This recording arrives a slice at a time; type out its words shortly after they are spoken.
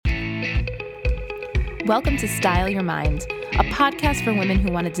Welcome to Style Your Mind, a podcast for women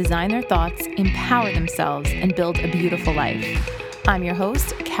who want to design their thoughts, empower themselves, and build a beautiful life. I'm your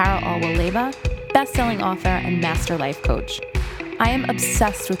host, Carol Alwell-Leyba, best-selling author and master life coach. I am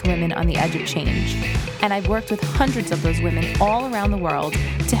obsessed with women on the edge of change, and I've worked with hundreds of those women all around the world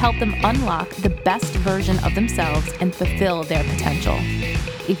to help them unlock the best version of themselves and fulfill their potential.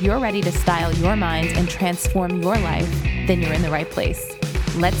 If you're ready to style your mind and transform your life, then you're in the right place.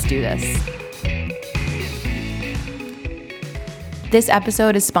 Let's do this. This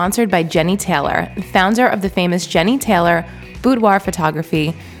episode is sponsored by Jenny Taylor, the founder of the famous Jenny Taylor Boudoir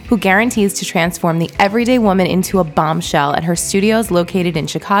Photography, who guarantees to transform the everyday woman into a bombshell at her studios located in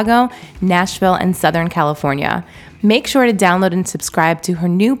Chicago, Nashville, and Southern California. Make sure to download and subscribe to her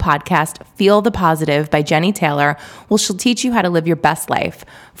new podcast, Feel the Positive by Jenny Taylor, where she'll teach you how to live your best life.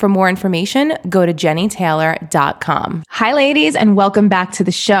 For more information, go to jennytaylor.com. Hi, ladies, and welcome back to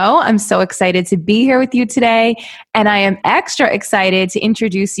the show. I'm so excited to be here with you today, and I am extra excited to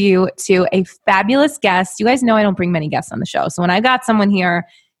introduce you to a fabulous guest. You guys know I don't bring many guests on the show, so when I got someone here,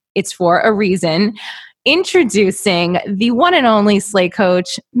 it's for a reason. Introducing the one and only Slay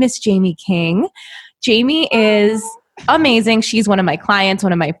Coach, Miss Jamie King. Jamie is amazing. She's one of my clients,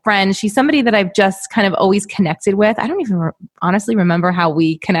 one of my friends. She's somebody that I've just kind of always connected with. I don't even honestly remember how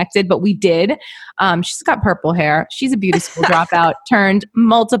we connected, but we did. She's got purple hair. She's a beauty school dropout, turned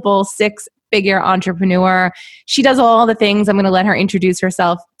multiple six-figure entrepreneur. She does all the things. I'm going to let her introduce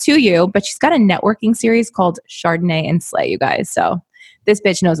herself to you, but she's got a networking series called Chardonnay and Slay, you guys. So this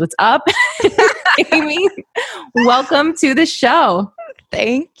bitch knows what's up. Amy, welcome to the show.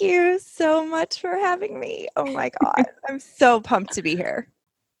 Thank you so much for having me. Oh my God. I'm so pumped to be here.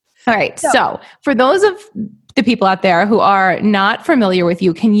 All right. So for those of the people out there who are not familiar with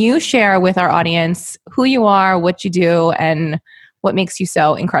you, can you share with our audience who you are, what you do, and what makes you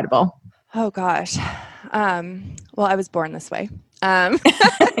so incredible? Oh gosh. Well, I was born this way.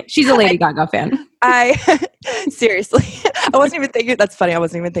 She's a Lady Gaga fan. Seriously, I wasn't even thinking, that's funny. I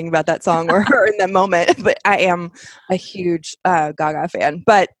wasn't even thinking about that song or her in that moment, but I am a huge Gaga fan.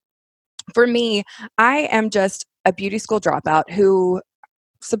 But for me, I am just a beauty school dropout who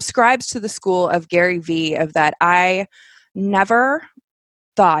subscribes to the school of Gary Vee, of that I never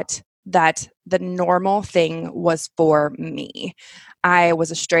thought that the normal thing was for me. I was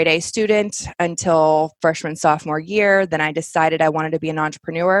a straight A student until freshman, sophomore year. Then I decided I wanted to be an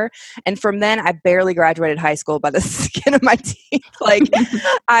entrepreneur. And from then, I barely graduated high school by the skin of my teeth. Like,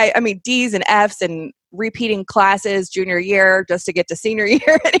 I mean, D's and F's and repeating classes junior year just to get to senior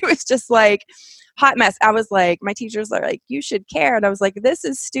year. And it was just like hot mess. I was like, my teachers are like, you should care. And I was like, this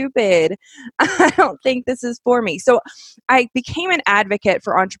is stupid. I don't think this is for me. So I became an advocate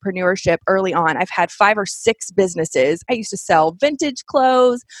for entrepreneurship early on. I've had 5 or 6 businesses. I used to sell vintage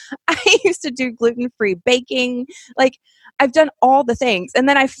clothes. I used to do gluten-free baking. Like, I've done all the things. And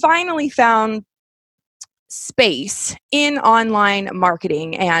then I finally found space in online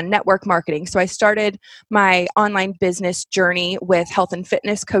marketing and network marketing. So I started my online business journey with health and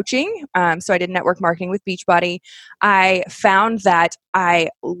fitness coaching. So I did network marketing with Beachbody. I found that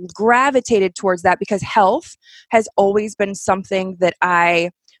I gravitated towards that because health has always been something that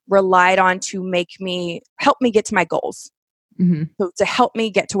I relied on to help me get to my goals. Mm-hmm. So to help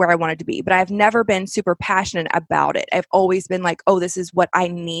me get to where I wanted to be. But I've never been super passionate about it. I've always been like, oh, this is what I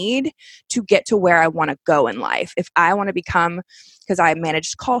need to get to where I want to go in life. If I want to become, because I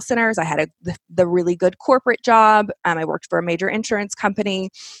managed call centers, I had the really good corporate job. I worked for a major insurance company.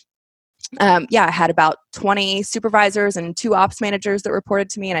 I had about 20 supervisors and 2 ops managers that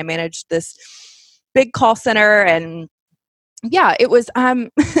reported to me, and I managed this big call center. And it was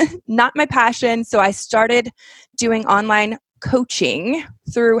not my passion. So I started doing online coaching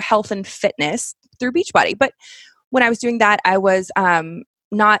through health and fitness through Beachbody. But when I was doing that, I was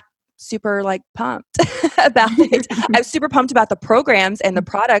not super pumped about it. I was super pumped about the programs and the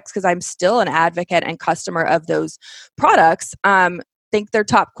products because I'm still an advocate and customer of those products. Think they're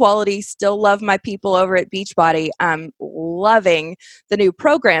top quality, still love my people over at Beachbody. I'm loving the new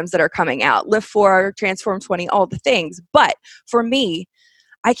programs that are coming out, Lift 4, Transform 20, all the things. But for me,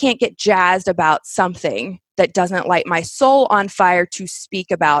 I can't get jazzed about something that doesn't light my soul on fire to speak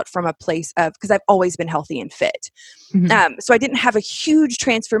about from a place of, because I've always been healthy and fit. Mm-hmm. So I didn't have a huge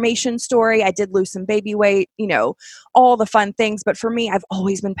transformation story. I did lose some baby weight, all the fun things. But for me, I've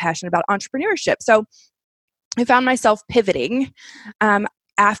always been passionate about entrepreneurship. So I found myself pivoting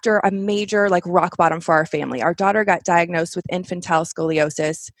after a major rock bottom for our family. Our daughter got diagnosed with infantile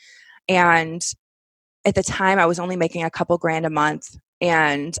scoliosis. And at the time I was only making a couple grand a month.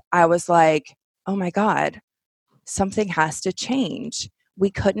 And I was like, oh my God, something has to change. we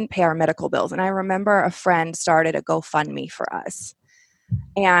couldn't pay our medical bills. And I remember a friend started a GoFundMe for us.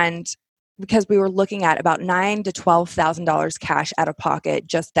 And because we were looking at about $9,000 to $12,000 cash out of pocket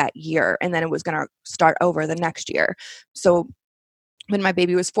just that year. And then it was going to start over the next year. So when my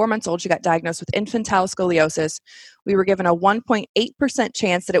baby was 4 months old, she got diagnosed with infantile scoliosis. We were given a 1.8%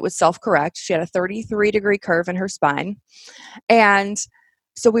 chance that it would self-correct. She had a 33-degree curve in her spine. And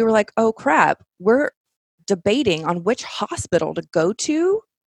so we were like, oh crap, we're debating on which hospital to go to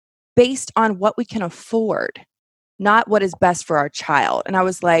based on what we can afford, not what is best for our child. And I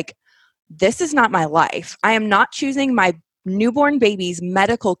was like, this is not my life. I am not choosing my newborn baby's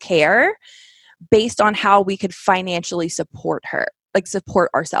medical care based on how we could financially support her, like support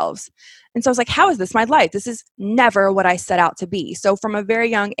ourselves. And so I was like, how is this my life? This is never what I set out to be. So from a very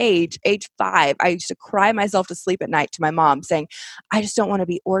young age 5, I used to cry myself to sleep at night to my mom saying, I just don't want to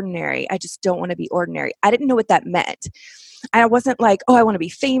be ordinary. I just don't want to be ordinary. I didn't know what that meant. I wasn't like, oh, I want to be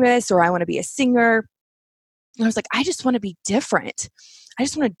famous or I want to be a singer. And I was like, I just want to be different. I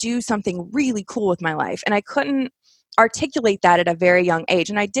just want to do something really cool with my life. And I couldn't articulate that at a very young age.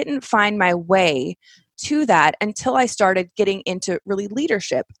 And I didn't find my way to that until I started getting into really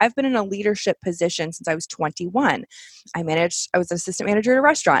leadership. I've been in a leadership position since I was 21. I was an assistant manager at a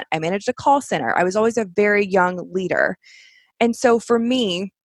restaurant. I managed a call center. I was always a very young leader. And so for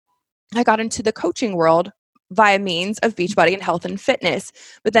me, I got into the coaching world via means of Beachbody and health and fitness,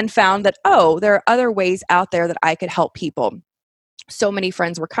 but then found that, oh, there are other ways out there that I could help people. So many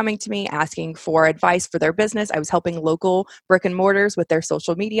friends were coming to me asking for advice for their business. I was helping local brick and mortars with their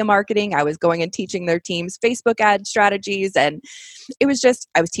social media marketing. I was going and teaching their teams Facebook ad strategies. And it was just,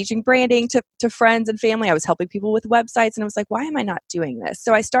 I was teaching branding to friends and family. I was helping people with websites. And I was like, why am I not doing this?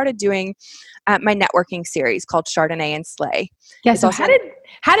 So I started doing my networking series called Chardonnay and Slay. Yeah. So how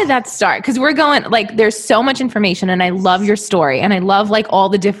did that start? Because we're going, like, there's so much information and I love your story and I love like all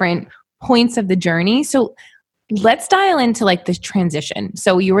the different points of the journey. So let's dial into like this transition.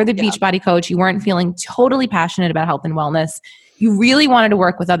 So you were the Beachbody coach. You weren't feeling totally passionate about health and wellness. You really wanted to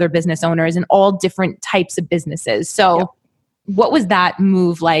work with other business owners in all different types of businesses. So what was that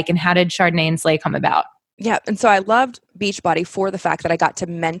move like and how did Chardonnay and Slay come about? Yeah. And so I loved Beachbody for the fact that I got to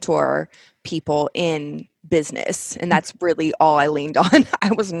mentor people in business. And that's really all I leaned on.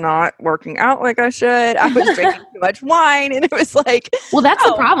 I was not working out like I should. I was drinking too much wine. And it was like, well, that's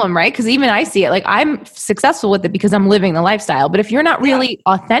the problem, right? Because even I see it, like I'm successful with it because I'm living the lifestyle. But if you're not really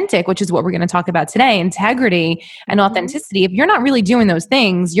authentic, which is what we're going to talk about today, integrity and authenticity, if you're not really doing those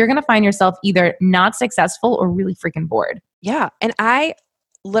things, you're going to find yourself either not successful or really freaking bored. Yeah. And I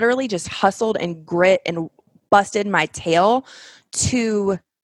literally just hustled and grit and busted my tail to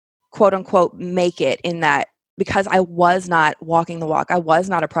quote unquote make it in that, because I was not walking the walk. I was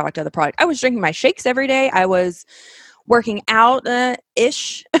not a product of the product. I was drinking my shakes every day. I was working out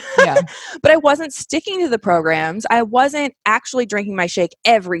ish, but I wasn't sticking to the programs. I wasn't actually drinking my shake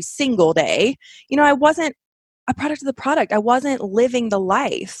every single day. You know, I wasn't a product of the product. I wasn't living the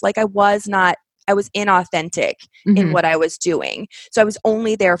life. Like I was inauthentic in what I was doing. So I was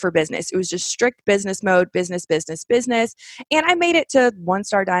only there for business. It was just strict business mode, business. And I made it to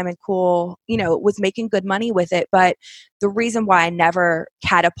 1-star diamond, cool, you know, was making good money with it. But the reason why I never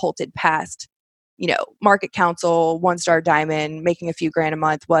catapulted past, you know, market council, 1-star diamond, making a few grand a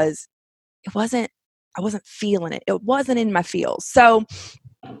month was, I wasn't feeling it. It wasn't in my feels. So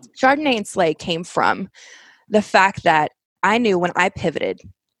Chardonnay and Slay came from the fact that I knew when I pivoted,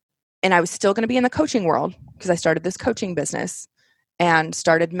 and I was still going to be in the coaching world because I started this coaching business and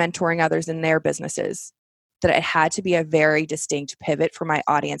started mentoring others in their businesses, that it had to be a very distinct pivot for my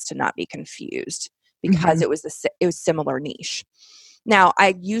audience to not be confused because it was similar niche. Now,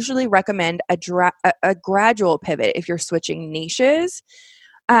 I usually recommend a gradual pivot if you're switching niches.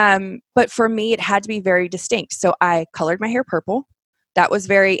 But for me, it had to be very distinct. So I colored my hair purple. That was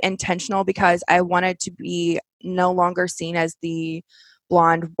very intentional because I wanted to be no longer seen as the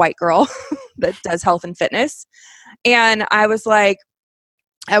blonde white girl that does health and fitness. And I was like,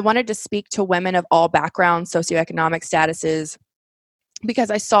 I wanted to speak to women of all backgrounds, socioeconomic statuses, because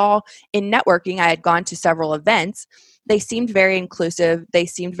I saw in networking, I had gone to several events. They seemed very inclusive. They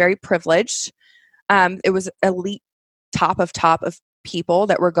seemed very privileged. It was elite top of people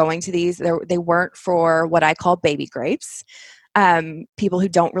that were going to these. They weren't for what I call baby grapes. People who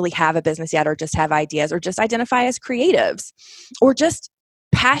don't really have a business yet or just have ideas or just identify as creatives or just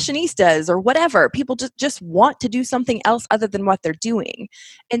passionistas or whatever. People just want to do something else other than what they're doing.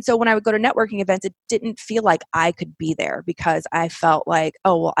 And so when I would go to networking events, it didn't feel like I could be there because I felt like,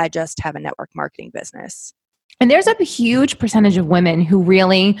 oh, well, I just have a network marketing business. And there's a huge percentage of women who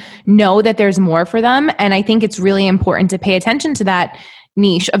really know that there's more for them. And I think it's really important to pay attention to that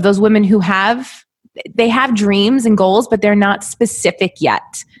niche of those women who have dreams and goals, but they're not specific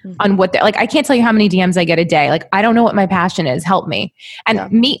yet on what they're like. I can't tell you how many DMs I get a day. Like, I don't know what my passion is. Help me. And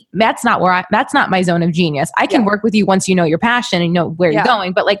that's not my zone of genius. I can work with you once you know your passion and know where you're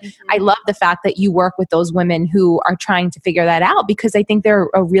going. But like, I love the fact that you work with those women who are trying to figure that out, because I think they're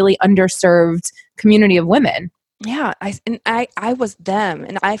a really underserved community of women. Yeah, I was them,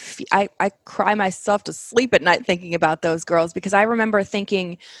 and I cry myself to sleep at night thinking about those girls, because I remember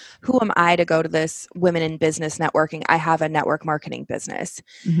thinking, who am I to go to this women in business networking? I have a network marketing business.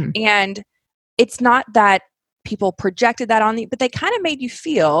 And it's not that people projected that on you, but they kind of made you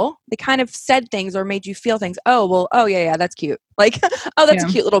feel, they kind of said things or made you feel things. Oh, well, oh yeah, that's cute. Like, oh, that's a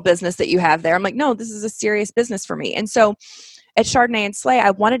cute little business that you have there. I'm like, no, this is a serious business for me. And so at Chardonnay and Slay,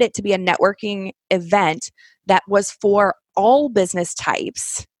 I wanted it to be a networking event that was for all business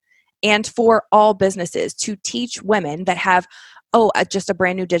types and for all businesses, to teach women that have, just a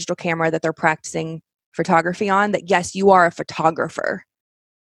brand new digital camera that they're practicing photography on, that yes, you are a photographer.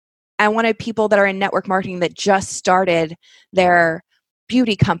 I wanted people that are in network marketing that just started their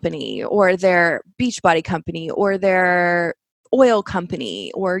beauty company or their Beachbody company or their oil company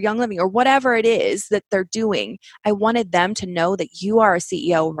or Young Living or whatever it is that they're doing. I wanted them to know that you are a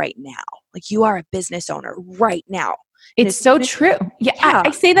CEO right now. Like, you are a business owner right now. It's so true. Yeah.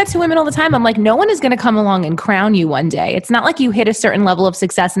 I say that to women all the time. I'm like, no one is going to come along and crown you one day. It's not like you hit a certain level of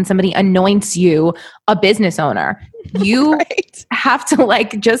success and somebody anoints you a business owner. You have to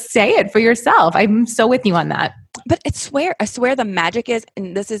like just say it for yourself. I'm so with you on that. But I swear the magic is,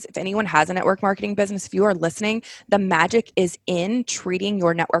 and this is, if anyone has a network marketing business, if you are listening, the magic is in treating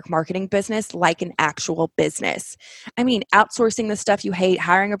your network marketing business like an actual business. I mean, outsourcing the stuff you hate,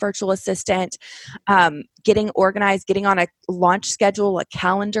 hiring a virtual assistant, getting organized, getting on a launch schedule, a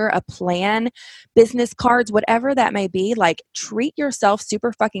calendar, a plan, business cards, whatever that may be. Like, treat yourself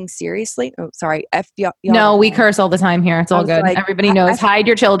super fucking seriously. Oh, sorry. No, we curse all the time here. It's all good. Like, everybody knows. Hide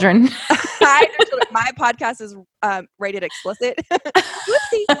your children. Hide your children. My podcast is rated explicit.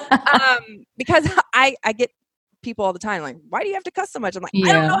 Because I get people all the time like, why do you have to cuss so much? I'm like,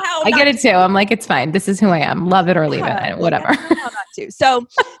 I don't know how. I get it too. I'm like, it's fine. This is who I am. Love it or leave it. Whatever. Not to. So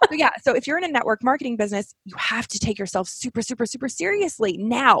if you're in a network marketing business, you have to take yourself super, super, super seriously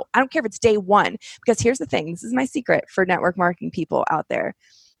now. I don't care if it's day one, because here's the thing. This is my secret for network marketing people out there.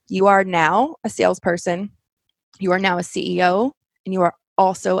 You are now a salesperson. You are now a CEO, and you are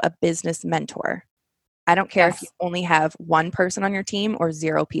also a business mentor. I don't care if you only have one person on your team or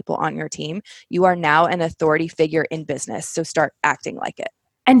 0 people on your team. You are now an authority figure in business. So start acting like it.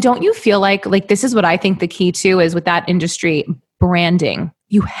 And don't you feel like this is what I think the key to is with that industry, branding.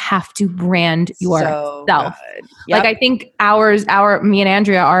 You have to brand yourself. Yep. Like, I think me and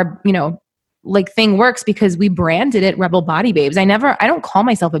Andrea, our, thing works because we branded it Rebel Body Babes. I don't call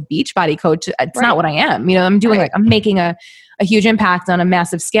myself a Beachbody coach. It's not what I am. I'm doing I'm making a huge impact on a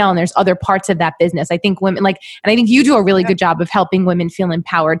massive scale. And there's other parts of that business. I think women and I think you do a really good job of helping women feel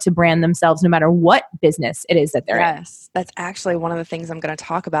empowered to brand themselves no matter what business it is that they're in. Yes. That's actually one of the things I'm going to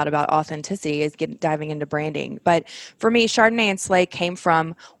talk about authenticity is diving into branding. But for me, Chardonnay and Slay came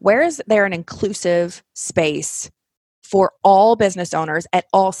from, where is there an inclusive space for all business owners at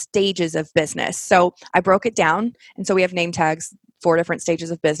all stages of business? So I broke it down. And so we have name tags, 4 different stages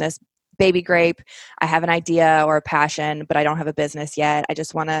of business. Baby Grape, I have an idea or a passion, but I don't have a business yet. I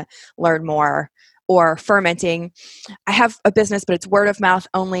just want to learn more. Or Fermenting, I have a business, but it's word of mouth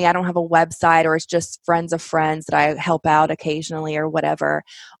only. I don't have a website, or it's just friends of friends that I help out occasionally or whatever.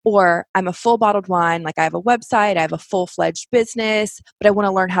 Or I'm a full bottled wine. Like, I have a website, I have a full-fledged business, but I want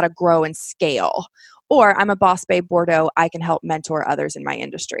to learn how to grow and scale. Or I'm a Boss Babe Bordeaux. I can help mentor others in my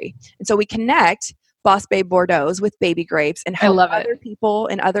industry. And so we connect Boss Babe Bordeaux with Baby Grapes and help other people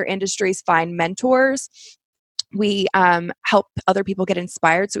in other industries find mentors. We help other people get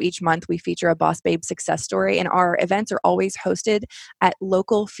inspired. So each month we feature a Boss Babe success story, and our events are always hosted at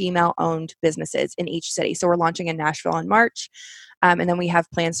local female-owned businesses in each city. So we're launching in Nashville in March, and then we have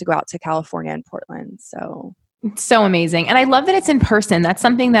plans to go out to California and Portland. So it's so amazing. And I love that it's in person. That's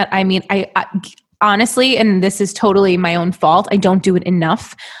something that, I honestly, and this is totally my own fault, I don't do it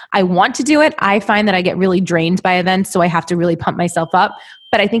enough. I want to do it. I find that I get really drained by events, so I have to really pump myself up.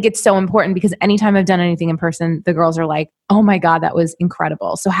 But I think it's so important because anytime I've done anything in person, the girls are like, oh my God, that was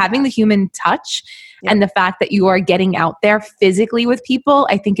incredible. So having the human touch and the fact that you are getting out there physically with people,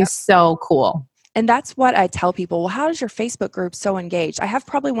 I think is so cool. And that's what I tell people. Well, how is your Facebook group so engaged? I have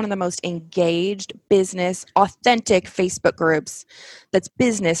probably one of the most engaged business, authentic Facebook groups that's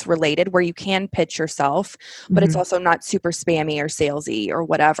business related where you can pitch yourself, but it's also not super spammy or salesy or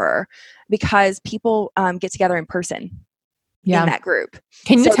whatever because people get together in person in that group.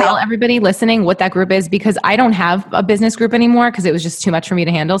 Can you tell everybody listening what that group is? Because I don't have a business group anymore because it was just too much for me to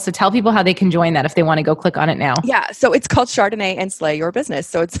handle. So tell people how they can join that if they want to go click on it now. Yeah. So it's called Chardonnay and Slay Your Business.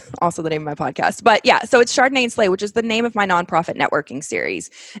 So it's also the name of my podcast. But yeah, so it's Chardonnay and Slay, which is the name of my nonprofit networking series.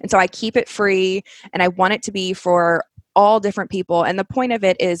 And so I keep it free and I want it to be for all different people. And the point of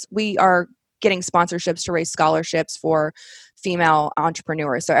it is we are getting sponsorships to raise scholarships for female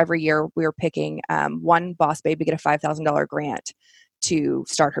entrepreneurs. So every year we're picking one boss babe to get a $5,000 grant to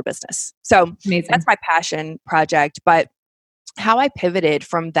start her business. So amazing. That's my passion project. But how I pivoted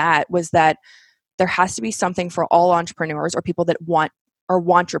from that was that there has to be something for all entrepreneurs or people that want or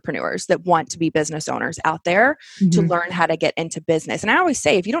wantrepreneurs that want to be business owners out there to learn how to get into business. And I always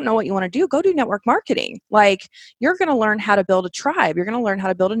say, if you don't know what you want to do, go do network marketing. Like you're going to learn how to build a tribe. You're going to learn how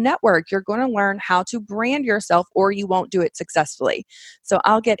to build a network. You're going to learn how to brand yourself or you won't do it successfully. So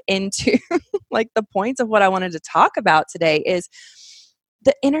I'll get into like the points of what I wanted to talk about today is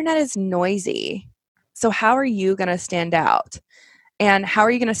the internet is noisy. So how are you going to stand out? And how are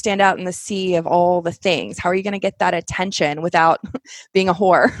you going to stand out in the sea of all the things? How are you going to get that attention without being a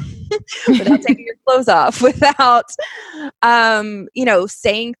whore, without taking your clothes off, without,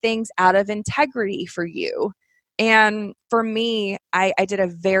 saying things out of integrity for you? And for me, I did a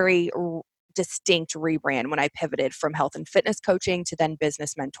very distinct rebrand when I pivoted from health and fitness coaching to then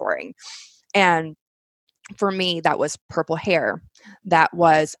business mentoring. And for me, that was purple hair. That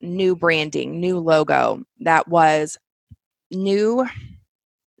was new branding, new logo. That was new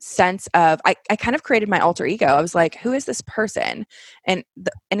sense of, I kind of created my alter ego. I was like, who is this person? And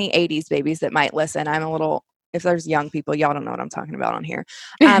any 80s babies that might listen, I'm a little, if there's young people, y'all don't know what I'm talking about on here.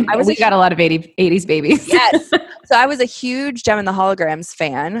 We got a lot of 80s babies. Yes. So I was a huge Jem and the Holograms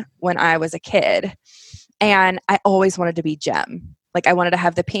fan when I was a kid. And I always wanted to be Jem. Like I wanted to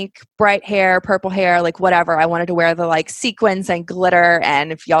have the pink, bright hair, purple hair, like whatever. I wanted to wear the like sequins and glitter.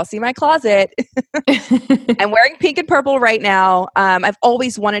 And if y'all see my closet, I'm wearing pink and purple right now. I've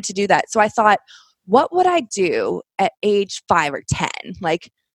always wanted to do that. So I thought, what would I do at age 5 or 10?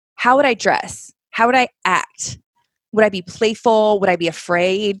 Like, how would I dress? How would I act? Would I be playful? Would I be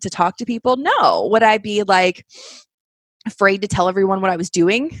afraid to talk to people? No. Would I be like afraid to tell everyone what I was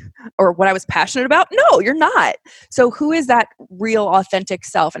doing or what I was passionate about? No, you're not. So who is that real authentic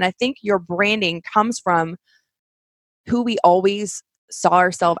self? And I think your branding comes from who we always saw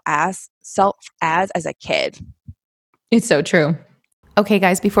ourselves as a kid. It's so true. Okay,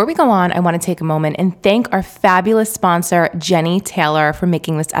 guys, before we go on, I want to take a moment and thank our fabulous sponsor, Jenny Taylor, for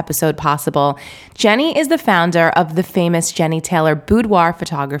making this episode possible. Jenny is the founder of the famous Jenny Taylor Boudoir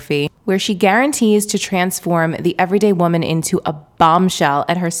Photography, where she guarantees to transform the everyday woman into a bombshell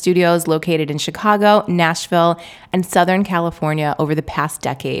at her studios located in Chicago, Nashville, and Southern California over the past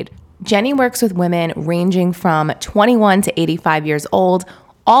decade. Jenny works with women ranging from 21 to 85 years old,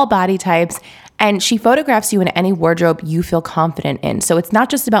 all body types, and she photographs you in any wardrobe you feel confident in. So it's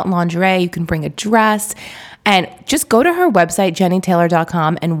not just about lingerie. You can bring a dress. And just go to her website,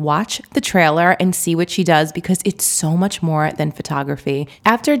 jennytaylor.com, and watch the trailer and see what she does because it's so much more than photography.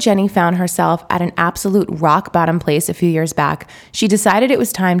 After Jenny found herself at an absolute rock bottom place a few years back, she decided it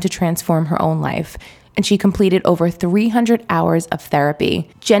was time to transform her own life. And she completed over 300 hours of therapy.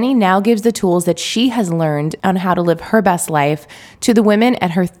 Jenny now gives the tools that she has learned on how to live her best life to the women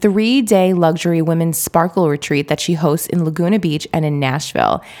at her 3-day luxury women's sparkle retreat that she hosts in Laguna Beach and in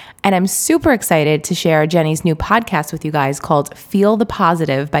Nashville. And I'm super excited to share Jenny's new podcast with you guys called Feel the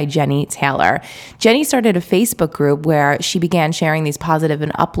Positive by Jenny Taylor. Jenny started a Facebook group where she began sharing these positive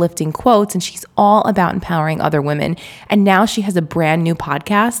and uplifting quotes, and she's all about empowering other women. And now she has a brand new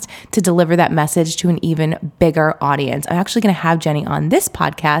podcast to deliver that message to an even bigger audience. I'm actually going to have Jenny on this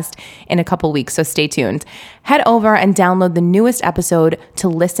podcast in a couple weeks, so stay tuned. Head over and download the newest episode to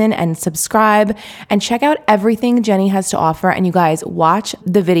listen and subscribe and check out everything Jenny has to offer. And you guys, watch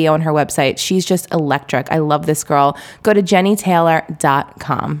the video on her website. She's just electric. I love this girl. Go to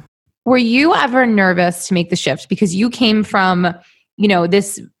jennytaylor.com. Were you ever nervous to make the shift? Because you came from,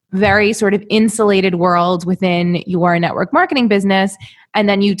 this very sort of insulated world within your network marketing business, and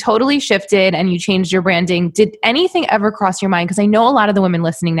then you totally shifted and you changed your branding. Did anything ever cross your mind? Because I know a lot of the women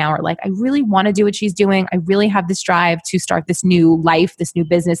listening now are like, I really want to do what she's doing. I really have this drive to start this new life, this new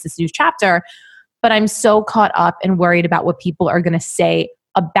business, this new chapter, but I'm so caught up and worried about what people are going to say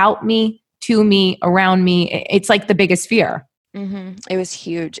about me, to me, around me. It's like the biggest fear. It was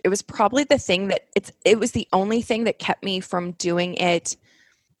huge. It was probably the thing that it was the only thing that kept me from doing it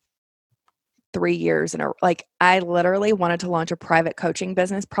 3 years in a like I literally wanted to launch a private coaching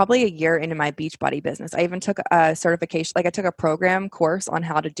business probably a year into my Beachbody business. I even took a certification, like I took a program course on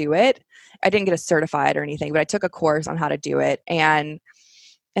how to do it. I didn't get a certified or anything, but I took a course on how to do it. And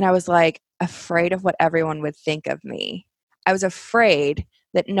I was like afraid of what everyone would think of me. I was afraid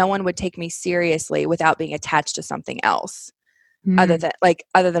that no one would take me seriously without being attached to something else other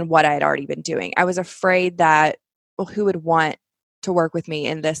than what I had already been doing. I was afraid that, well, who would want to work with me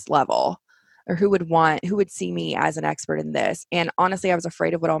in this level? Or who would see me as an expert in this? And honestly, I was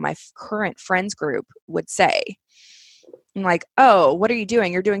afraid of what all my current friends group would say. I'm like, oh, what are you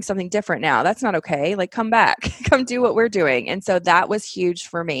doing? You're doing something different now. That's not okay. Like, come back, come do what we're doing. And so that was huge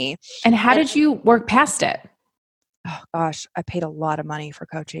for me. And how did you work past it? Oh gosh, I paid a lot of money for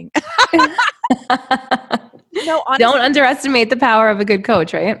coaching. No, honestly, don't underestimate the power of a good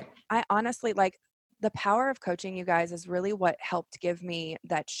coach, right? I honestly, like, the power of coaching, you guys, is really what helped give me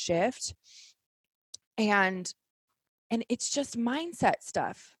that shift. And it's just mindset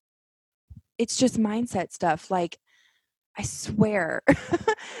stuff. It's just mindset stuff. Like, I swear,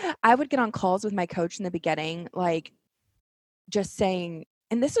 I would get on calls with my coach in the beginning, like just saying,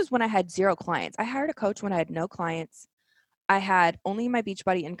 and this was when I had 0 clients. I hired a coach when I had no clients. I had only my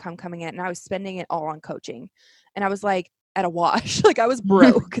Beachbody income coming in, and I was spending it all on coaching. And I was like at a wash, like I was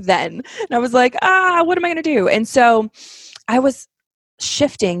broke then. And I was like, what am I going to do? And so I was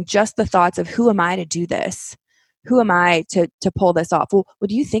shifting just the thoughts of, who am I to do this? Who am I to pull this off? Well,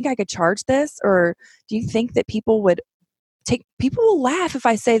 do you think I could charge this? Or do you think that people will laugh if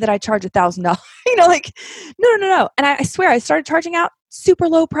I say that I charge $1,000? Like, no. And I swear I started charging out super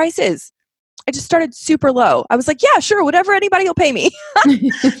low prices. I just started super low. I was like, yeah, sure. Whatever anybody will pay me.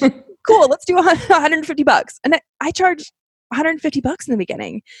 Cool. Let's do $150. And I charged $150 in the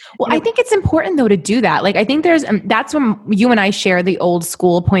beginning. Well, I think it's important though to do that. Like, I think that's when you and I share the old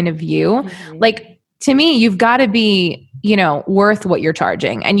school point of view. Mm-hmm. Like, to me, you've got to be, worth what you're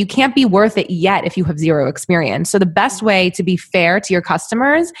charging, and you can't be worth it yet if you have 0 experience. So the best way to be fair to your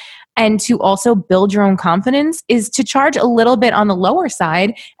customers and to also build your own confidence is to charge a little bit on the lower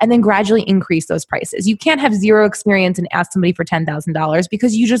side and then gradually increase those prices. You can't have 0 experience and ask somebody for $10,000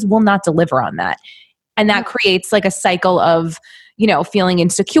 because you just will not deliver on that. And that creates like a cycle of, feeling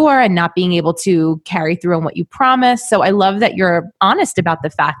insecure and not being able to carry through on what you promised. So I love that you're honest about the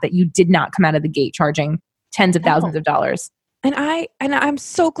fact that you did not come out of the gate charging tens of thousands of dollars. And I'm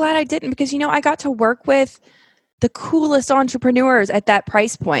so glad I didn't, because, I got to work with the coolest entrepreneurs at that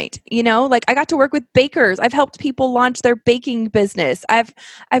price point. Like, I got to work with bakers. I've helped people launch their baking business. I've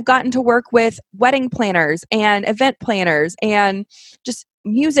gotten to work with wedding planners and event planners and just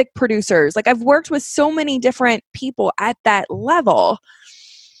music producers. Like, I've worked with so many different people at that level.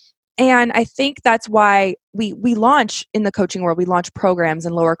 And I think that's why we launch in the coaching world, we launch programs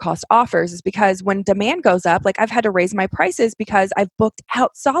and lower cost offers, is because when demand goes up, like, I've had to raise my prices because I've booked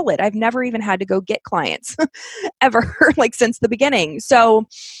out solid. I've never even had to go get clients ever, like, since the beginning. So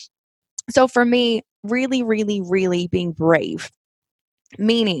for me, really, really, really being brave.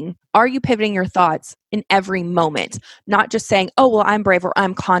 Meaning, are you pivoting your thoughts in every moment? Not just saying, oh, well, I'm brave or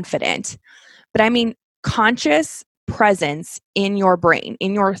I'm confident. But I mean, conscious presence in your brain,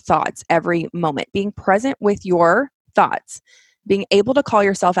 in your thoughts every moment. Being present with your thoughts. Being able to call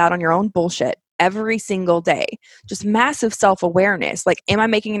yourself out on your own bullshit every single day. Just massive self-awareness. Like, am I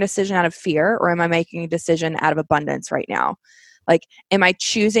making a decision out of fear, or am I making a decision out of abundance right now? Like, am I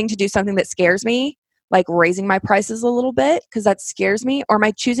choosing to do something that scares me? Like raising my prices a little bit because that scares me? Or am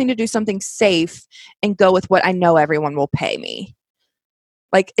I choosing to do something safe and go with what I know everyone will pay me?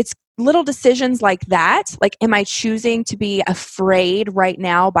 Like, it's little decisions like that. Like, am I choosing to be afraid right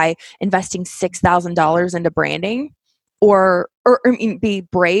now by investing $6,000 into branding? Or be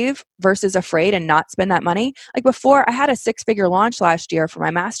brave versus afraid and not spend that money? Like, before, I had a 6-figure launch last year for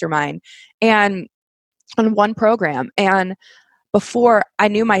my mastermind and on one program. And before I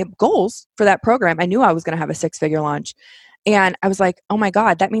knew my goals for that program, I knew I was going to have a 6-figure launch. And I was like, oh my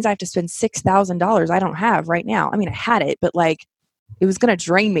God, that means I have to spend $6,000 I don't have right now. I mean, I had it, but like, it was going to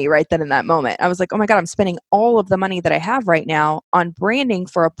drain me right then in that moment. I was like, oh my God, I'm spending all of the money that I have right now on branding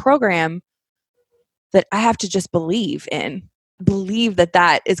for a program that I have to just believe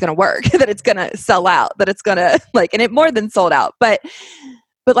that is going to work, that it's going to sell out, that it's going to and it more than sold out. But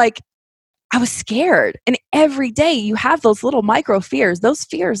like, I was scared. And every day you have those little micro fears. Those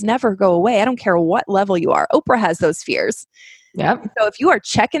fears never go away. I don't care what level you are. Oprah has those fears. Yep. So if you are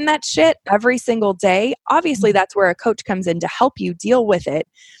checking that shit every single day, obviously that's where a coach comes in to help you deal with it.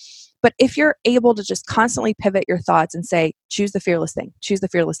 But if you're able to just constantly pivot your thoughts and say, choose the fearless thing, choose the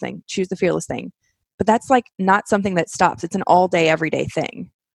fearless thing, choose the fearless thing. But that's like not something that stops. It's an all day, everyday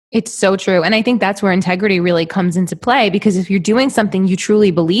thing. It's so true. And I think that's where integrity really comes into play, because if you're doing something you truly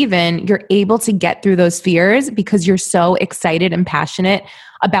believe in, you're able to get through those fears because you're so excited and passionate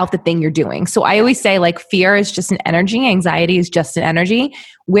about the thing you're doing. So I always say, like, fear is just an energy, anxiety is just an energy.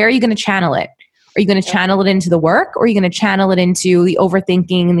 Where are you going to channel it? Are you going to channel it into the work, or are you going to channel it into the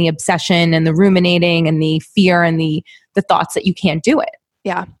overthinking and the obsession and the ruminating and the fear and the thoughts that you can't do it?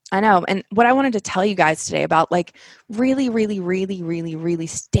 Yeah, I know. And what I wanted to tell you guys today about, like, really, really, really, really, really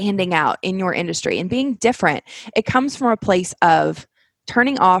standing out in your industry and being different, it comes from a place of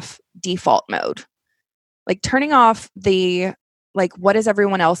turning off default mode. Like turning off the, like, what is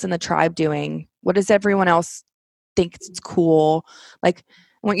everyone else in the tribe doing? What does everyone else think it's cool? Like,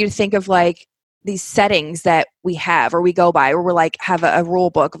 I want you to think of like these settings that we have or we go by, or we're like have a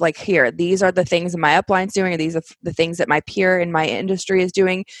rule book of like, here, these are the things that my upline's doing, or these are the things that my peer in my industry is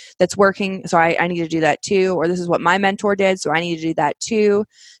doing that's working. So I need to do that too. Or this is what my mentor did, so I need to do that too.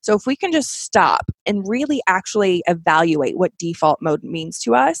 So if we can just stop and really actually evaluate what default mode means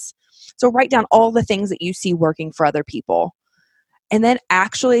to us. So write down all the things that you see working for other people, and then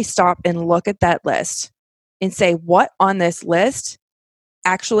actually stop and look at that list and say, what on this list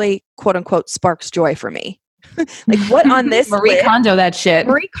actually, quote unquote, sparks joy for me? Like, what on this Marie list, Kondo that shit.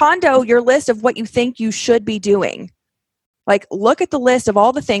 Marie Kondo your list of what you think you should be doing. Like, look at the list of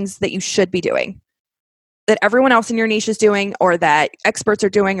all the things that you should be doing, that everyone else in your niche is doing, or that experts are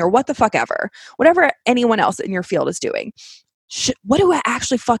doing, or what the fuck ever, whatever anyone else in your field is doing. What do I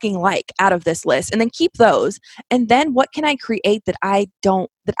actually fucking like out of this list? And then keep those. And then what can I create that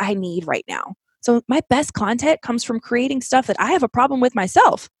I need right now? So my best content comes from creating stuff that I have a problem with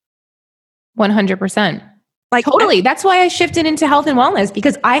myself. 100%. Like, totally. That's why I shifted into health and wellness,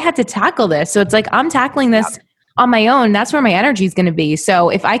 because I had to tackle this. So it's like, I'm tackling this on my own. That's where my energy is going to be. So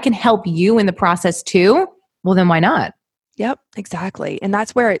if I can help you in the process too, well, then why not? Yep, exactly. And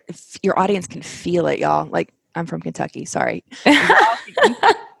that's where your audience can feel it, y'all. Like, I'm from Kentucky. Sorry. You can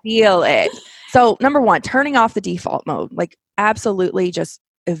feel it. So number one, turning off the default mode, like absolutely just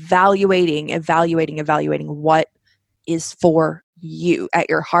evaluating what is for you at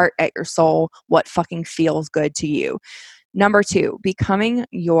your heart, at your soul, what fucking feels good to you. Number two, becoming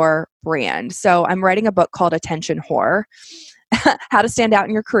your brand. So I'm writing a book called Attention Whore, How to Stand Out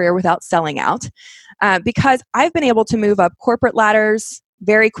in Your Career Without Selling Out, because I've been able to move up corporate ladders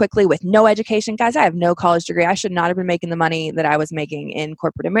very quickly with no education. Guys, I have no college degree. I should not have been making the money that I was making in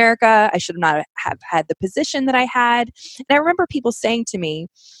corporate America. I should not have had the position that I had. And I remember people saying to me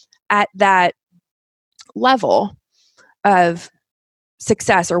at that level of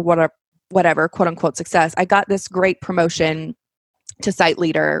success, or whatever, quote unquote success, I got this great promotion to site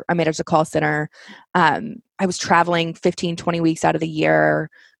leader. I managed a call center. I was traveling 15, 20 weeks out of the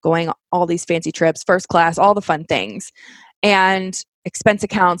year, going all these fancy trips, first class, all the fun things. And expense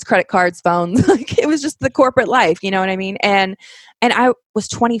accounts, credit cards, phones. Like, it was just the corporate life, you know what I mean? And I was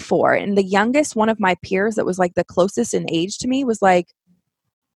 24, and the youngest one of my peers that was like the closest in age to me was like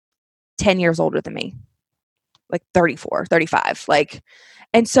 10 years older than me, like 34, 35. Like,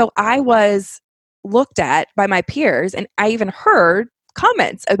 and so I was looked at by my peers, and I even heard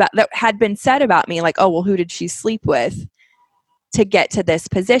comments about that had been said about me, like, oh, well, who did she sleep with to get to this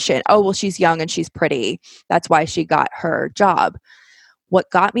position? Oh, well, she's young and she's pretty. That's why she got her job. What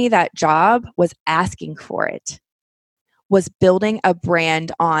got me that job was asking for it, was building a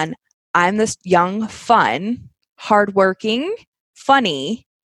brand on, I'm this young, fun, hardworking, funny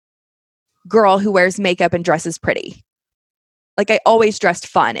girl who wears makeup and dresses pretty. Like, I always dressed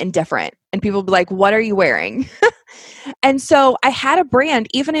fun and different. And people would be like, what are you wearing? And so I had a brand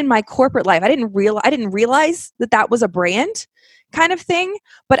even in my corporate life. I didn't realize that was a brand kind of thing,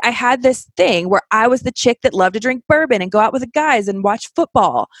 but I had this thing where I was the chick that loved to drink bourbon and go out with the guys and watch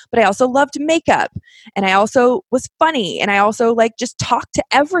football, but I also loved makeup, and I also was funny, and I also like just talked to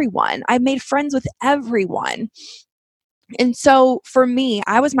everyone. I made friends with everyone. And so for me,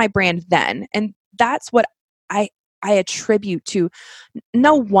 I was my brand then, and that's what I attribute to.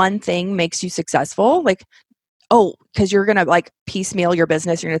 No one thing makes you successful. Like, oh, because you're going to like piecemeal your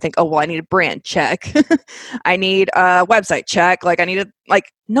business. You're going to think, oh, well, I need a brand, check. I need a website, check. Like, I need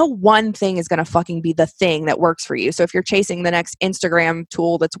no one thing is going to fucking be the thing that works for you. So if you're chasing the next Instagram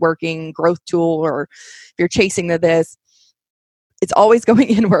tool that's working, growth tool, or if you're chasing this, it's always going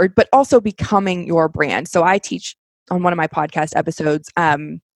inward, but also becoming your brand. So I teach on one of my podcast episodes,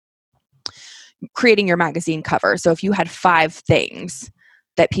 creating your magazine cover. So if you had 5 things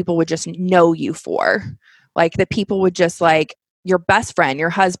that people would just know you for, like that people would just like your best friend, your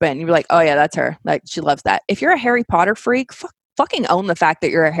husband, you're like, oh yeah, that's her. Like she loves that. If you're a Harry Potter freak, fucking own the fact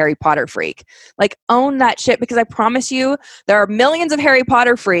that you're a Harry Potter freak. Like own that shit, because I promise you there are millions of Harry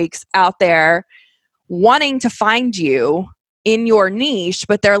Potter freaks out there wanting to find you in your niche,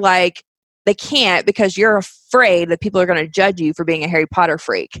 but they're like, they can't because you're afraid that people are going to judge you for being a Harry Potter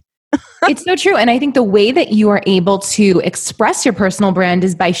freak. It's so true. And I think the way that you are able to express your personal brand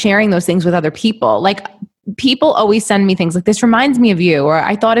is by sharing those things with other people. Like people always send me things like, this reminds me of you, or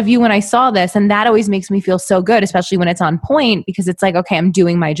I thought of you when I saw this. And that always makes me feel so good, especially when it's on point, because it's like, okay, I'm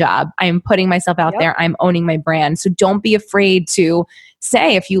doing my job. I'm putting myself out there. I'm owning my brand. So don't be afraid to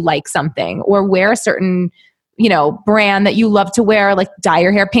say if you like something or wear a certain, brand that you love to wear, like dye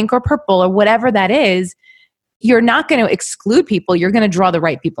your hair pink or purple or whatever that is. You're not going to exclude people. You're going to draw the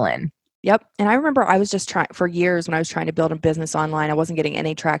right people in. Yep. And I remember I was just trying for years when I was trying to build a business online, I wasn't getting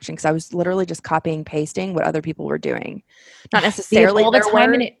any traction because I was literally just copying, pasting what other people were doing. Not necessarily all the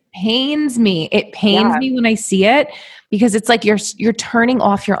time. And it pains me. It pains me when I see it, because it's like you're turning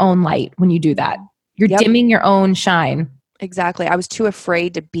off your own light when you do that. You're dimming your own shine. Exactly. I was too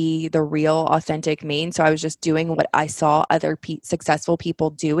afraid to be the real, authentic me. And so I was just doing what I saw other successful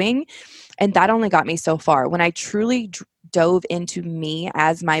people doing. And that only got me so far. When I truly dove into me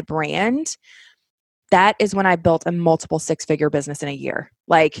as my brand, that is when I built a multiple 6-figure business in a year.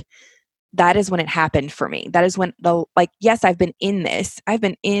 Like, that is when it happened for me. That is when yes, I've been in this. I've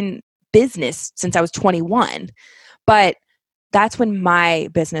been in business since I was 21. But that's when my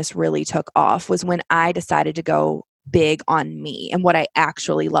business really took off, was when I decided to go big on me and what I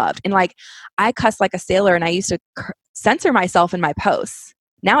actually loved. And like, I cuss like a sailor, and I used to censor myself in my posts.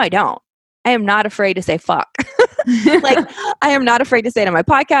 Now I don't. I am not afraid to say fuck. Like, I am not afraid to say it on my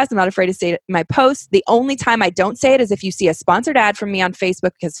podcast. I'm not afraid to say it in my posts. The only time I don't say it is if you see a sponsored ad from me on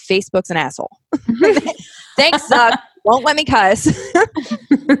Facebook, because Facebook's an asshole. Thanks, suck. Won't let me cuss.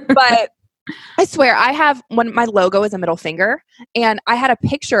 But I swear, I have my logo is a middle finger, and I had a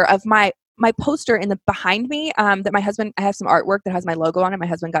picture of my poster in the behind me that my husband, I have some artwork that has my logo on it. My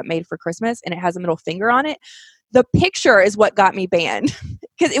husband got made for Christmas, and it has a middle finger on it. The picture is what got me banned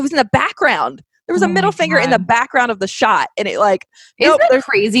because it was in the background. There was a middle finger in the background of the shot, and it like, isn't that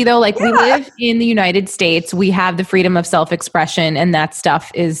crazy though? Like, we live in the United States, we have the freedom of self-expression, and that stuff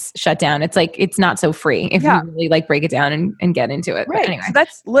is shut down. It's like, it's not so free if you really like break it down and get into it. Right. Anyway. So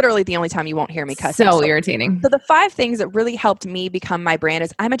that's literally the only time you won't hear me cuss. So irritating. So the 5 things that really helped me become my brand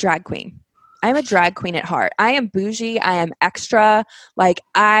is I'm a drag queen. I'm a drag queen at heart. I am bougie. I am extra. Like,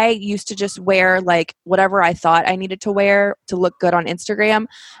 I used to just wear like whatever I thought I needed to wear to look good on Instagram.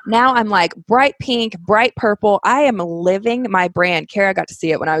 Now I'm like bright pink, bright purple. I am living my brand. Kara got to see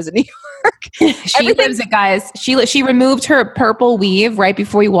it when I was in New York. She lives it, guys. She removed her purple weave right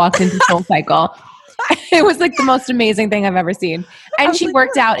before we walked into SoulCycle. It was like the most amazing thing I've ever seen. And she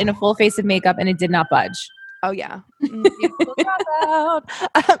worked out in a full face of makeup, and it did not budge. Oh, yeah.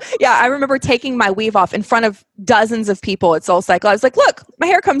 Yeah, I remember taking my weave off in front of dozens of people at SoulCycle. I was like, look, my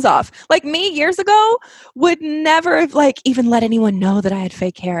hair comes off. Like, me years ago would never have like even let anyone know that I had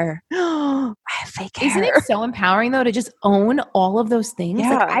fake hair. I have fake hair. Isn't it so empowering though to just own all of those things?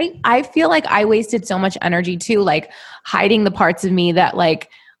 Yeah. Like, I feel like I wasted so much energy too, like hiding the parts of me that like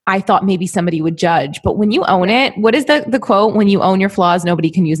I thought maybe somebody would judge. But when you own it, what is the quote? When you own your flaws,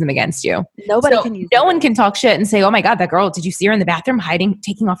 nobody can use them against you. Nobody can use them. No one can talk shit and say, oh my God, that girl, did you see her in the bathroom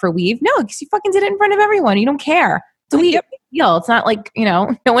taking off her weave? No, because you fucking did it in front of everyone. You don't care. It's a big deal. It's not like,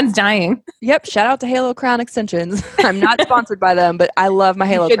 no one's dying. Yep. Shout out to Halo Crown Extensions. I'm not sponsored by them, but I love my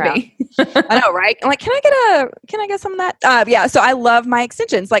Halo Crown. I know, right? I'm like, can I get some of that? Yeah. So I love my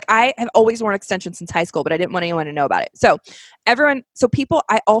extensions. Like, I have always worn extensions since high school, but I didn't want anyone to know about it. So people,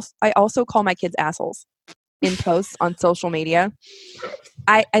 I also call my kids assholes in posts on social media.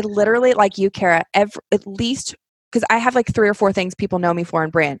 I literally, like you, Kara, at least, because I have like 3 or 4 things people know me for in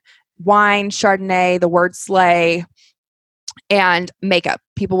brand: wine, Chardonnay, the word slay, and makeup.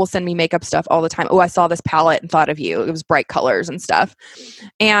 People will send me makeup stuff all the time. Oh, I saw this palette and thought of you. It was bright colors and stuff.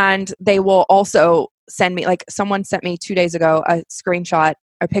 And they will also send me, like, someone sent me 2 days ago a screenshot,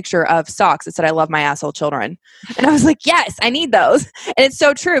 a picture of socks that said, I love my asshole children. And I was like, yes, I need those. And it's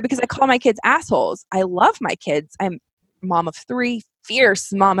so true, because I call my kids assholes. I love my kids. I'm mom of 3,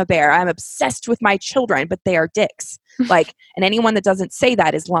 fierce mama bear. I'm obsessed with my children, but they are dicks. Like, and anyone that doesn't say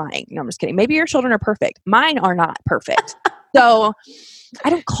that is lying. No, I'm just kidding. Maybe your children are perfect. Mine are not perfect. So I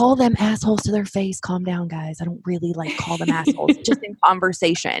don't call them assholes to their face. Calm down, guys. I don't really like call them assholes, just in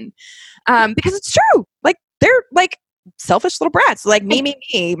conversation. Because it's true. Like, they're like, selfish little brats. Like me,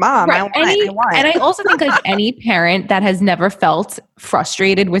 mom. Right. I want. And I also think like any parent that has never felt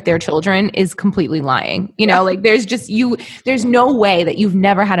frustrated with their children is completely lying. You know, like there's no way that you've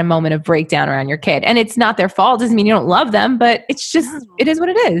never had a moment of breakdown around your kid. And it's not their fault. Doesn't mean you don't love them, but it's just, it is what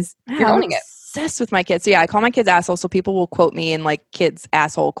it is. You're owning it. Obsessed with my kids. So yeah, I call my kids assholes. So people will quote me in like kids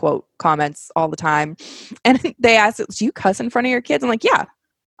asshole quote comments all the time. And they ask, do you cuss in front of your kids? I'm like, yeah,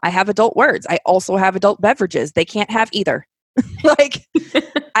 I have adult words. I also have adult beverages. They can't have either. Like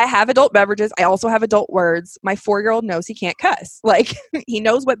I have adult beverages. I also have adult words. My 4-year-old knows he can't cuss. Like he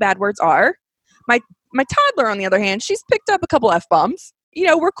knows what bad words are. My toddler, on the other hand, she's picked up a couple F-bombs. You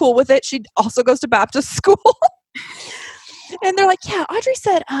know, we're cool with it. She also goes to Baptist school. And they're like, yeah, Audrey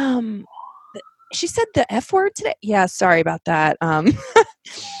said, she said the F word today. Yeah, sorry about that.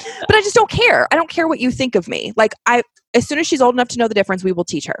 But I just don't care. I don't care what you think of me. Like as soon as she's old enough to know the difference, we will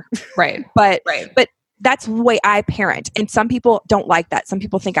teach her. Right. But that's the way I parent. And some people don't like that. Some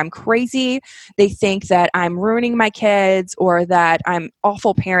people think I'm crazy. They think that I'm ruining my kids or that I'm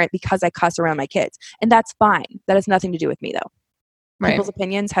awful parent because I cuss around my kids. And that's fine. That has nothing to do with me though. Right. People's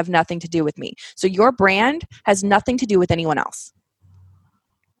opinions have nothing to do with me. So your brand has nothing to do with anyone else.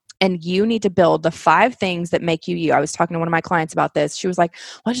 And you need to build the 5 things that make you you. I was talking to one of my clients about this. She was like,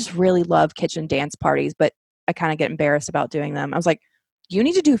 well, I just really love kitchen dance parties, but I kind of get embarrassed about doing them. I was like, you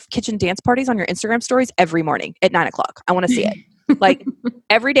need to do kitchen dance parties on your Instagram stories every morning at 9:00. I want to see it. Like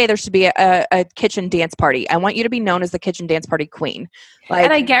every day there should be a kitchen dance party. I want you to be known as the kitchen dance party queen. Like,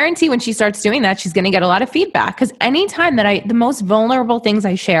 and I guarantee when she starts doing that, she's going to get a lot of feedback. Because anytime that the most vulnerable things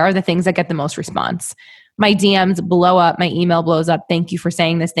I share are the things that get the most response. My DMs blow up. My email blows up. Thank you for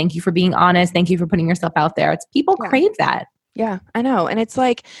saying this. Thank you for being honest. Thank you for putting yourself out there. It's people crave that. Yeah, I know. And it's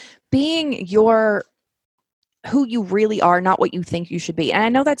like being who you really are, not what you think you should be. And I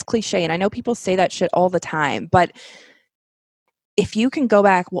know that's cliche. And I know people say that shit all the time. But if you can go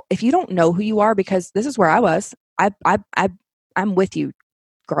back, if you don't know who you are, because this is where I was, I'm with you,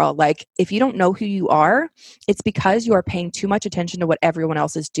 girl. Like if you don't know who you are, it's because you are paying too much attention to what everyone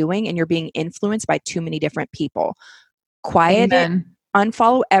else is doing and you're being influenced by too many different people. Quiet it,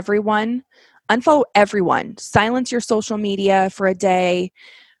 unfollow everyone, silence your social media for a day,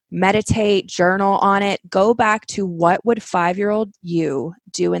 meditate, journal on it, go back to what would 5-year-old you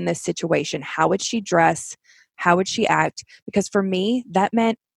do in this situation? How would she dress? How would she act? Because for me, that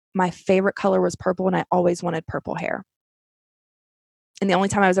meant my favorite color was purple and I always wanted purple hair. And the only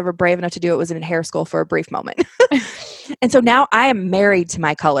time I was ever brave enough to do it was in hair school for a brief moment. And so now I am married to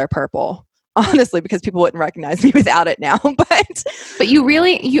my color purple, honestly, because people wouldn't recognize me without it now. But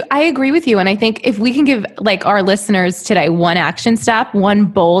I agree with you. And I think if we can give like our listeners today one action step, one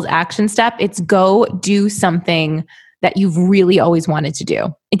bold action step, it's go do something that you've really always wanted to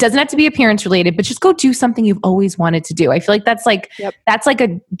do. It doesn't have to be appearance related, but just go do something you've always wanted to do. I feel like that's like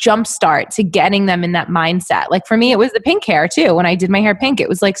a jump start to getting them in that mindset. Like for me, it was the pink hair too. When I did my hair pink, it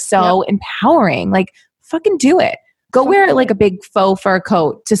was like so empowering. Like fucking do it. Go wear like a big faux fur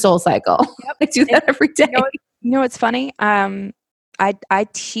coat to SoulCycle. I do that every day. You know what's funny? I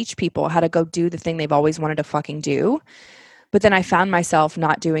teach people how to go do the thing they've always wanted to fucking do. But then I found myself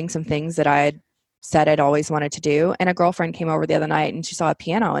not doing some things that I had said I'd always wanted to do. And a girlfriend came over the other night and she saw a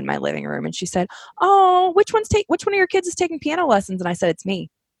piano in my living room and she said, oh, which one of your kids is taking piano lessons? And I said, it's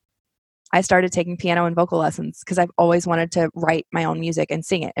me. I started taking piano and vocal lessons because I've always wanted to write my own music and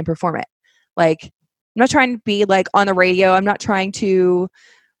sing it and perform it. Like, I'm not trying to be like on the radio. I'm not trying to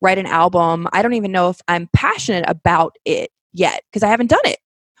write an album. I don't even know if I'm passionate about it yet because I haven't done it.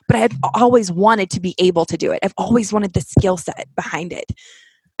 But I've always wanted to be able to do it. I've always wanted the skill set behind it.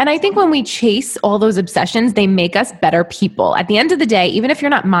 And I think when we chase all those obsessions, they make us better people. At the end of the day, even if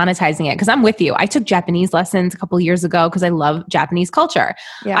you're not monetizing it, because I'm with you. I took Japanese lessons a couple of years ago because I love Japanese culture.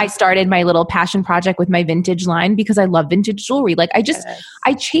 Yeah. I started my little passion project with my vintage line because I love vintage jewelry. Like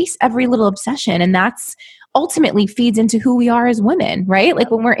I chase every little obsession, and that's ultimately feeds into who we are as women, right? Like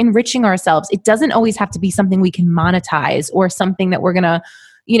when we're enriching ourselves, it doesn't always have to be something we can monetize or something that we're going to,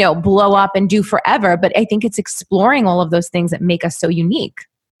 blow up and do forever. But I think it's exploring all of those things that make us so unique.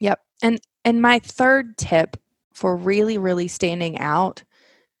 Yep. And my third tip for really, really standing out,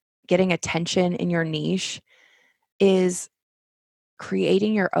 getting attention in your niche, is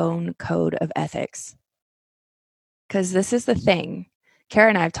creating your own code of ethics. Because this is the thing. Kara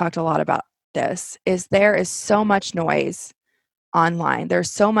and I have talked a lot about this, is there is so much noise online. There's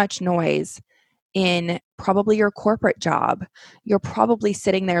so much noise in probably your corporate job. You're probably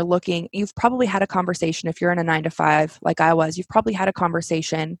sitting there you've probably had a conversation if you're in a 9-to-5 like I was, you've probably had a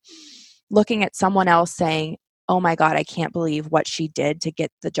conversation looking at someone else saying, oh my God, I can't believe what she did to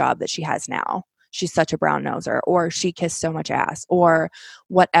get the job that she has now. she's such a brown noser, or she kissed so much ass, or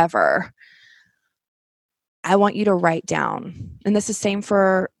whatever. I want you to write down, and this is same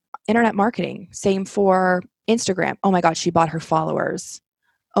for internet marketing, same for Instagram. Oh my God, she bought her followers.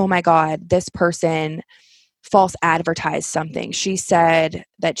 Oh my God, this person false advertised something. She said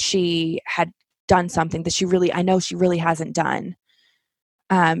that she had done something that I know she really hasn't done.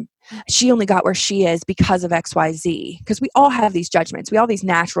 She only got where she is because of XYZ. Because we all have these judgments. We all have these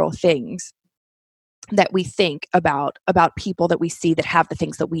natural things that we think about people that we see that have the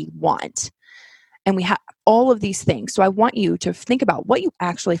things that we want. And we have all of these things. So I want you to think about what you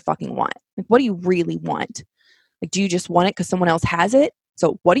actually fucking want. Like, what do you really want? Like, do you just want it because someone else has it?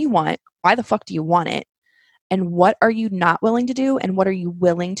 So what do you want? Why the fuck do you want it? And what are you not willing to do? And what are you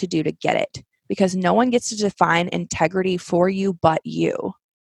willing to do to get it? Because no one gets to define integrity for you but you.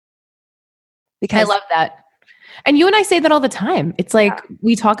 Because I love that. And you and I say that all the time. It's like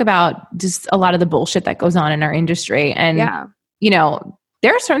we talk about just a lot of the bullshit that goes on in our industry. And,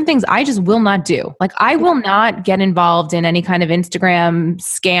 there are certain things I just will not do. Like, I will not get involved in any kind of Instagram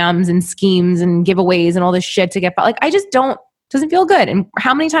scams and schemes and giveaways and all this shit to get, like, I just doesn't feel good. And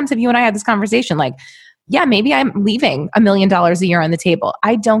how many times have you and I had this conversation? Like, yeah, maybe I'm leaving $1 million a year on the table.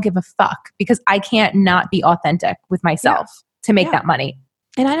 I don't give a fuck because I can't not be authentic with myself to make that money.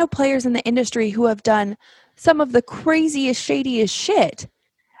 And I know players in the industry who have done some of the craziest, shadiest shit.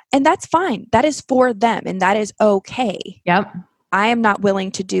 And that's fine. That is for them. And that is okay. Yep. I am not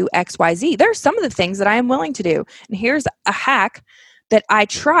willing to do XYZ. There are some of the things that I am willing to do. And here's a hack that I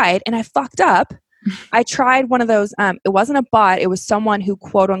tried and I fucked up. I tried one of those. It wasn't a bot. It was someone who,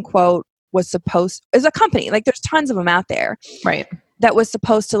 quote unquote, is a company. Like, there's tons of them out there. Right. That was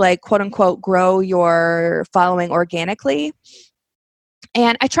supposed to, like, quote unquote, grow your following organically.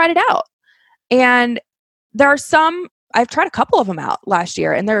 And I tried it out. And there are some, I've tried a couple of them out last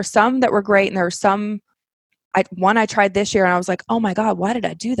year. And there are some that were great. And there are some, one I tried this year and I was like, oh my God, why did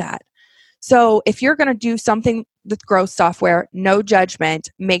I do that? So if you're going to do something with growth software, no judgment,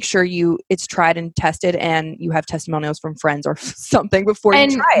 make sure it's tried and tested and you have testimonials from friends or something before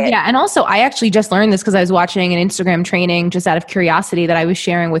you try it. Yeah. And also I actually just learned this because I was watching an Instagram training just out of curiosity that I was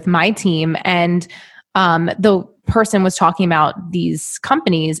sharing with my team. And the person was talking about these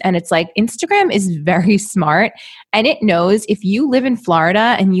companies and it's like Instagram is very smart and it knows if you live in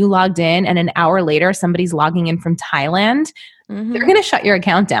Florida and you logged in and an hour later somebody's logging in from Thailand, they're going to shut your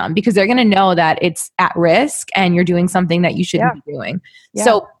account down because they're going to know that it's at risk and you're doing something that you shouldn't be doing. Yeah.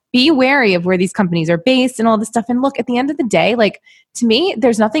 So be wary of where these companies are based and all this stuff. And look, at the end of the day, like, to me,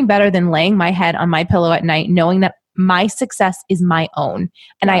 there's nothing better than laying my head on my pillow at night knowing that my success is my own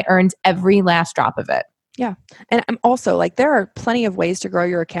and I earned every last drop of it. Yeah. And I'm also like, there are plenty of ways to grow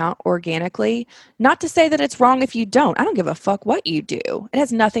your account organically. Not to say that it's wrong if you don't. I don't give a fuck what you do. It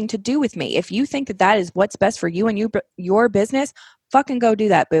has nothing to do with me. If you think that that is what's best for you and your business, fucking go do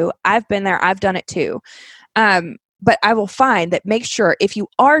that, boo. I've been there. I've done it too. But I will find that make sure if you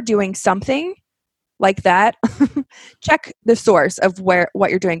are doing something like that, check the source of what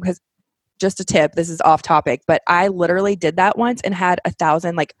you're doing. Because just a tip, this is off topic, but I literally did that once and had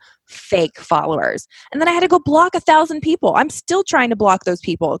 1,000 like fake followers. And then I had to go block 1,000 people. I'm still trying to block those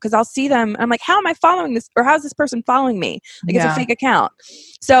people because I'll see them. And I'm like, how am I following this? Or how's this person following me? Like, it's a fake account.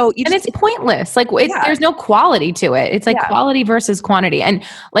 So it's pointless. Like there's no quality to it. It's like quality versus quantity. And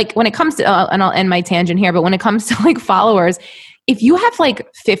like when it comes to, and I'll end my tangent here, but when it comes to like followers, if you have like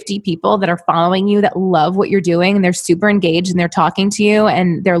 50 people that are following you that love what you're doing and they're super engaged and they're talking to you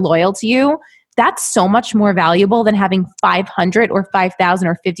and they're loyal to you, that's so much more valuable than having 500 or 5,000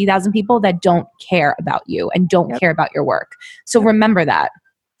 or 50,000 people that don't care about you and don't care about your work. So remember that.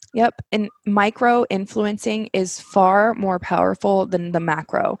 Yep. And micro influencing is far more powerful than the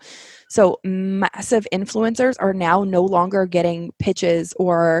macro. So massive influencers are now no longer getting pitches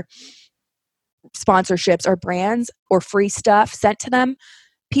or sponsorships or brands or free stuff sent to them.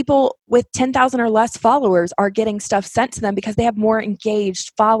 People with 10,000 or less followers are getting stuff sent to them because they have more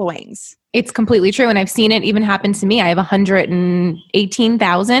engaged followings. It's completely true. And I've seen it even happen to me. I have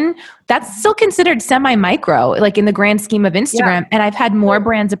 118,000. That's still considered semi-micro, like in the grand scheme of Instagram. Yeah. And I've had more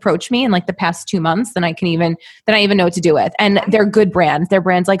brands approach me in like the past 2 months than I even know what to do with. And they're good brands. They're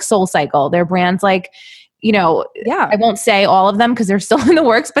brands like SoulCycle. They're brands like, I won't say all of them because they're still in the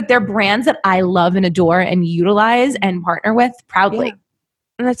works, but they're brands that I love and adore and utilize and partner with proudly. Yeah.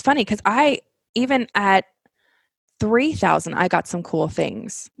 And that's funny because even at 3,000, I got some cool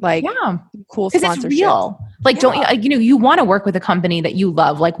things, like cool sponsorships. Because it's real. Like, don't you want to work with a company that you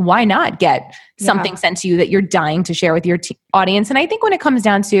love? Like, why not get something sent to you that you're dying to share with your audience? And I think when it comes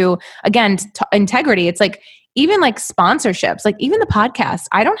down to, again, integrity, it's like, even like sponsorships, like even the podcast.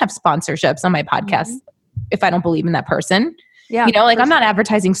 I don't have sponsorships on my podcast if I don't believe in that person. Yeah. You know, like I'm not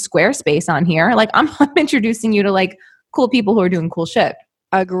advertising Squarespace on here. Like I'm introducing you to like cool people who are doing cool shit.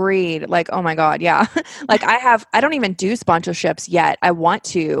 Agreed. Like, oh my God. Yeah. Like I don't even do sponsorships yet. I want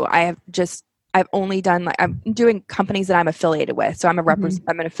to. I've only done like, I'm doing companies that I'm affiliated with. So I'm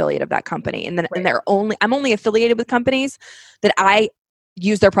I'm an affiliate of that company. And then, and I'm only affiliated with companies that I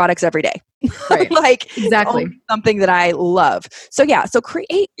use their products every day. Right. Like exactly something that I love. So yeah. So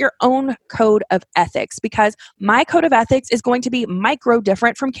create your own code of ethics, because my code of ethics is going to be micro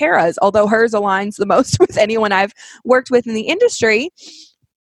different from Kara's, although hers aligns the most with anyone I've worked with in the industry.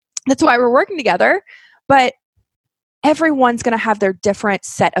 That's why we're working together. But everyone's going to have their different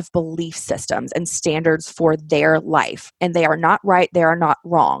set of belief systems and standards for their life. And they are not right. They are not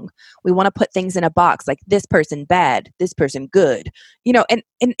wrong. We want to put things in a box like this person bad, this person good, you know, and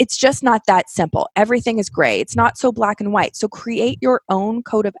it's just not that simple. Everything is gray. It's not so black and white. So create your own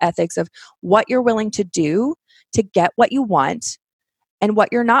code of ethics of what you're willing to do to get what you want and what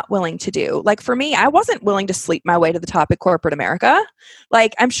you're not willing to do. Like for me, I wasn't willing to sleep my way to the top at corporate America.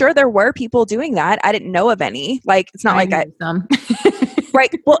 Like I'm sure there were people doing that. I didn't know of any. Like it's not like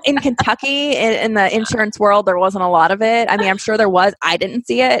right. Well, in Kentucky, in the insurance world, there wasn't a lot of it. I mean, I'm sure there was. I didn't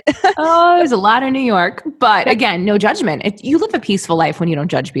see it. Oh, there's a lot in New York. But again, no judgment. You live a peaceful life when you don't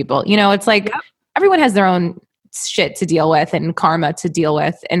judge people. You know, it's like everyone has their own shit to deal with and karma to deal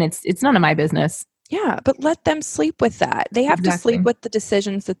with. And it's none of my business. Yeah, but let them sleep with that. They have to sleep with the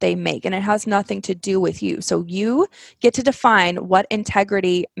decisions that they make, and it has nothing to do with you. So you get to define what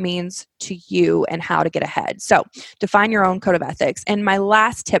integrity means to you and how to get ahead. So define your own code of ethics. And my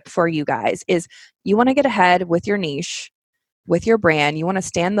last tip for you guys is you want to get ahead with your niche, with your brand. You want to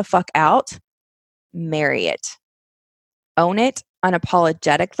stand the fuck out, marry it. Own it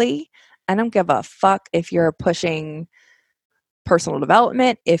unapologetically. I don't give a fuck if you're pushing personal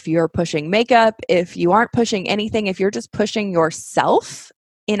development, if you're pushing makeup, if you aren't pushing anything, if you're just pushing yourself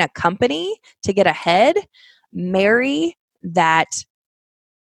in a company to get ahead, marry that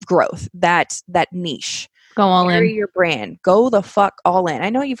growth, that niche. Go all in. Marry your brand. Go the fuck all in.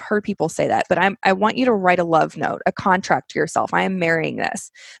 I know you've heard people say that, but I want you to write a love note, a contract to yourself. I am marrying this,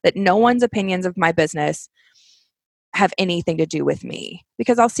 that no one's opinions of my business have anything to do with me,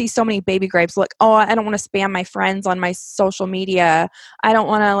 because I'll see so many baby grapes look, oh, I don't want to spam my friends on my social media. I don't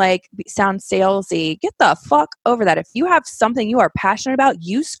want to like sound salesy. Get the fuck over that. If you have something you are passionate about,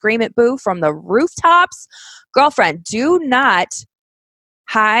 you scream it, boo, from the rooftops. Girlfriend, do not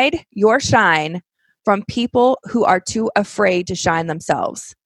hide your shine from people who are too afraid to shine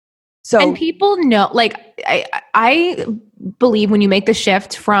themselves. So, and people know, like, I believe when you make the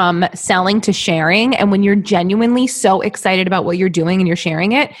shift from selling to sharing, and when you're genuinely so excited about what you're doing and you're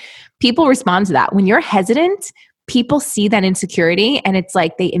sharing it, people respond to that. When you're hesitant, people see that insecurity, and it's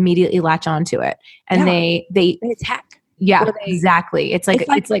like they immediately latch onto it, and they attack. Yeah, exactly. It's like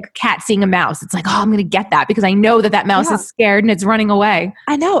a cat seeing a mouse. It's like, oh, I'm going to get that because I know that mouse is scared and it's running away.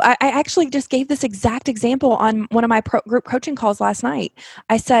 I know. I actually just gave this exact example on one of my group coaching calls last night.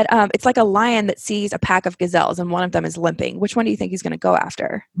 I said, it's like a lion that sees a pack of gazelles and one of them is limping. Which one do you think he's going to go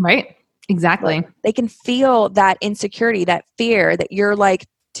after? Right. Exactly. Like, they can feel that insecurity, that fear that you're like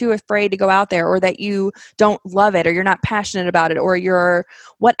too afraid to go out there, or that you don't love it, or you're not passionate about it, or you're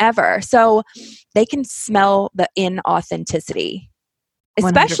whatever. So they can smell the inauthenticity,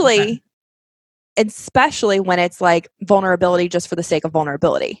 especially when it's like vulnerability just for the sake of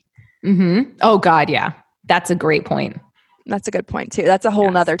vulnerability. Mm-hmm. Oh God. Yeah. That's a great point. That's a good point too. That's a whole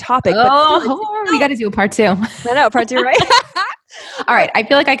nother topic. Oh, we got to do a part 2. I know, part 2, right? All right. I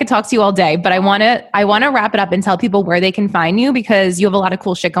feel like I could talk to you all day, but I want to wrap it up and tell people where they can find you, because you have a lot of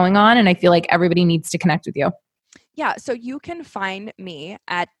cool shit going on, and I feel like everybody needs to connect with you. Yeah. So you can find me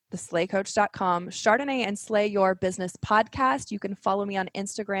at theslaycoach.com, Chardonnay and Slay Your Business podcast. You can follow me on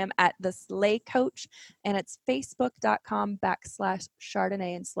Instagram at The Slay Coach, and it's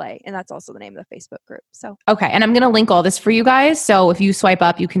facebook.com/Chardonnay and Slay. And that's also the name of the Facebook group. So, okay. And I'm going to link all this for you guys. So if you swipe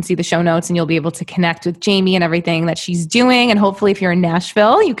up, you can see the show notes and you'll be able to connect with Jamie and everything that she's doing. And hopefully if you're in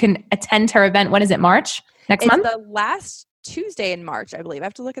Nashville, you can attend her event. When is it? March? Next month? The last Tuesday in March, I believe. I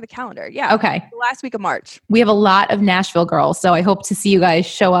have to look at the calendar. Yeah. Okay. The last week of March. We have a lot of Nashville girls, so I hope to see you guys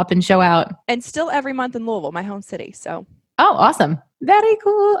show up and show out. And still every month in Louisville, my home city. So. Oh, awesome. Very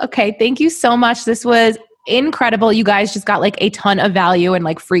cool. Okay. Thank you so much. This was incredible. You guys just got like a ton of value and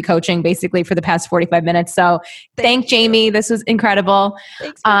like free coaching basically for the past 45 minutes. So thank Jamie. This was incredible.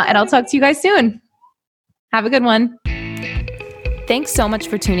 Thanks. And I'll talk to you guys soon. Have a good one. Thanks so much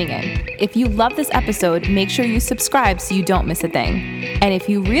for tuning in. If you love this episode, make sure you subscribe so you don't miss a thing. And if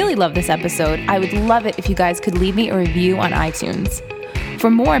you really love this episode, I would love it if you guys could leave me a review on iTunes. For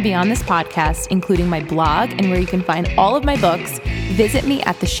more beyond this podcast, including my blog and where you can find all of my books, visit me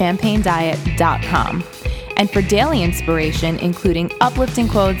at thechampagnediet.com. And for daily inspiration, including uplifting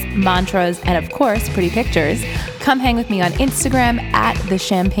quotes, mantras, and of course, pretty pictures, come hang with me on Instagram at The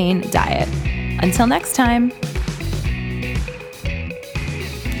Champagne Diet. Until next time.